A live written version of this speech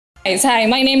Guys, hi,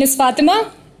 my name is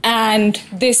Fatima and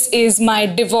this is my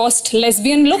divorced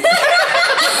lesbian look.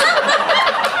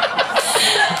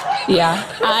 Yeah,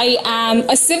 I am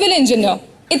a civil engineer.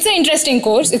 It's an interesting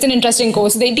course.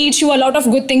 They teach you a lot of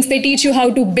good things. They teach you how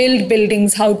to build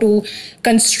buildings, how to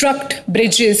construct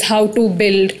bridges, how to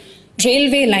build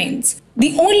railway lines.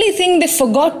 The only thing they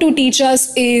forgot to teach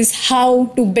us is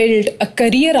how to build a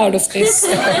career out of this.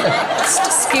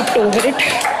 Just skipped over it.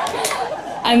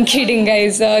 I'm kidding,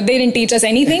 guys. They didn't teach us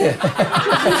anything.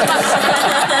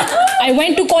 I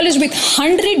went to college with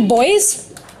 100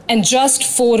 boys and just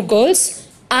 4 girls.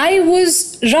 I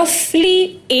was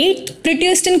roughly 8th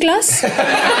prettiest in class.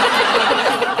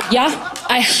 Yeah,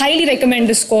 I highly recommend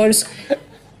this course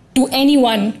to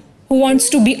anyone who wants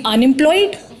to be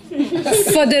unemployed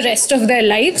for the rest of their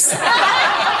lives.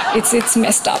 It's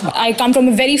messed up. I come from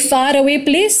a very far away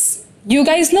place. You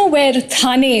guys know where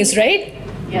Thane is, right?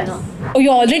 Yes. Oh,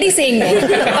 you're already saying no.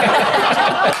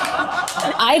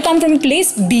 I come from a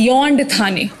place beyond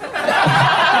Thane.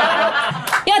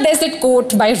 Yeah, there's that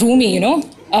quote by Rumi, you know.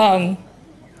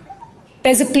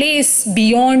 There's a place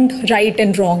beyond right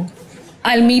and wrong.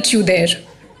 I'll meet you there.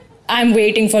 I'm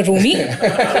waiting for Rumi.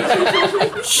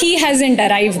 He hasn't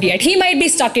arrived yet. He might be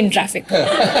stuck in traffic.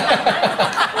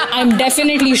 I'm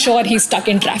definitely sure he's stuck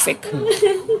in traffic.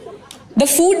 The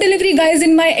food delivery guys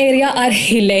in my area are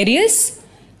hilarious.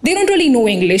 They don't really know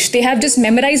English. They have just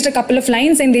memorized a couple of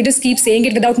lines and they just keep saying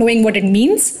it without knowing what it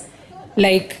means.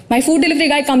 Like, my food delivery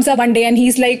guy comes up one day and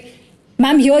he's like,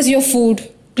 "Ma'am, here's your food.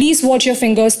 Please watch your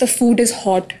fingers. The food is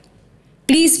hot.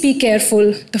 Please be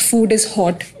careful. The food is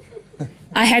hot."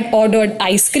 I had ordered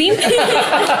ice cream.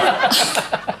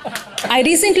 I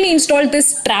recently installed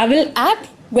this travel app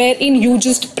wherein you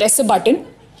just press a button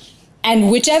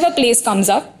and whichever place comes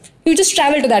up, you just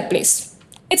travel to that place.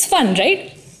 It's fun,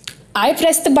 right? I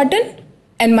pressed the button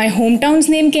and my hometown's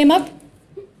name came up.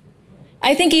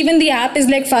 I think even the app is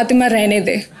like, "Fatima, rehne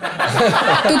de.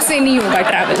 Tujhse nahi hoga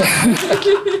travel."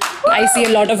 I see a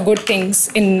lot of good things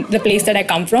in the place that I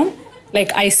come from.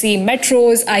 Like, I see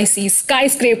metros, I see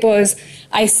skyscrapers,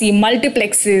 I see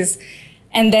multiplexes,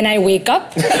 and then I wake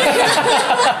up.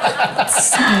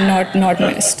 It's not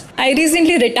missed. I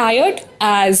recently retired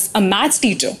as a maths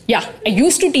teacher. Yeah, I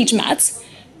used to teach maths.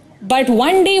 But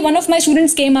one day, one of my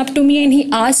students came up to me and he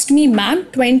asked me, "Ma'am,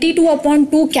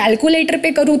 22/2 calculator pe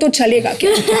karu to chalega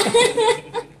kya?"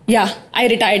 Yeah, I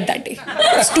retired that day.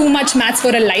 It's too much maths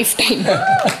for a lifetime.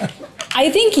 I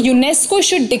think UNESCO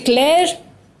should declare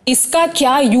 "Iska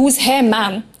kya use hai,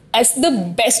 ma'am" as the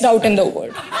best doubt in the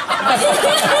world.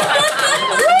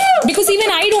 Because even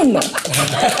I don't know.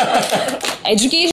 Education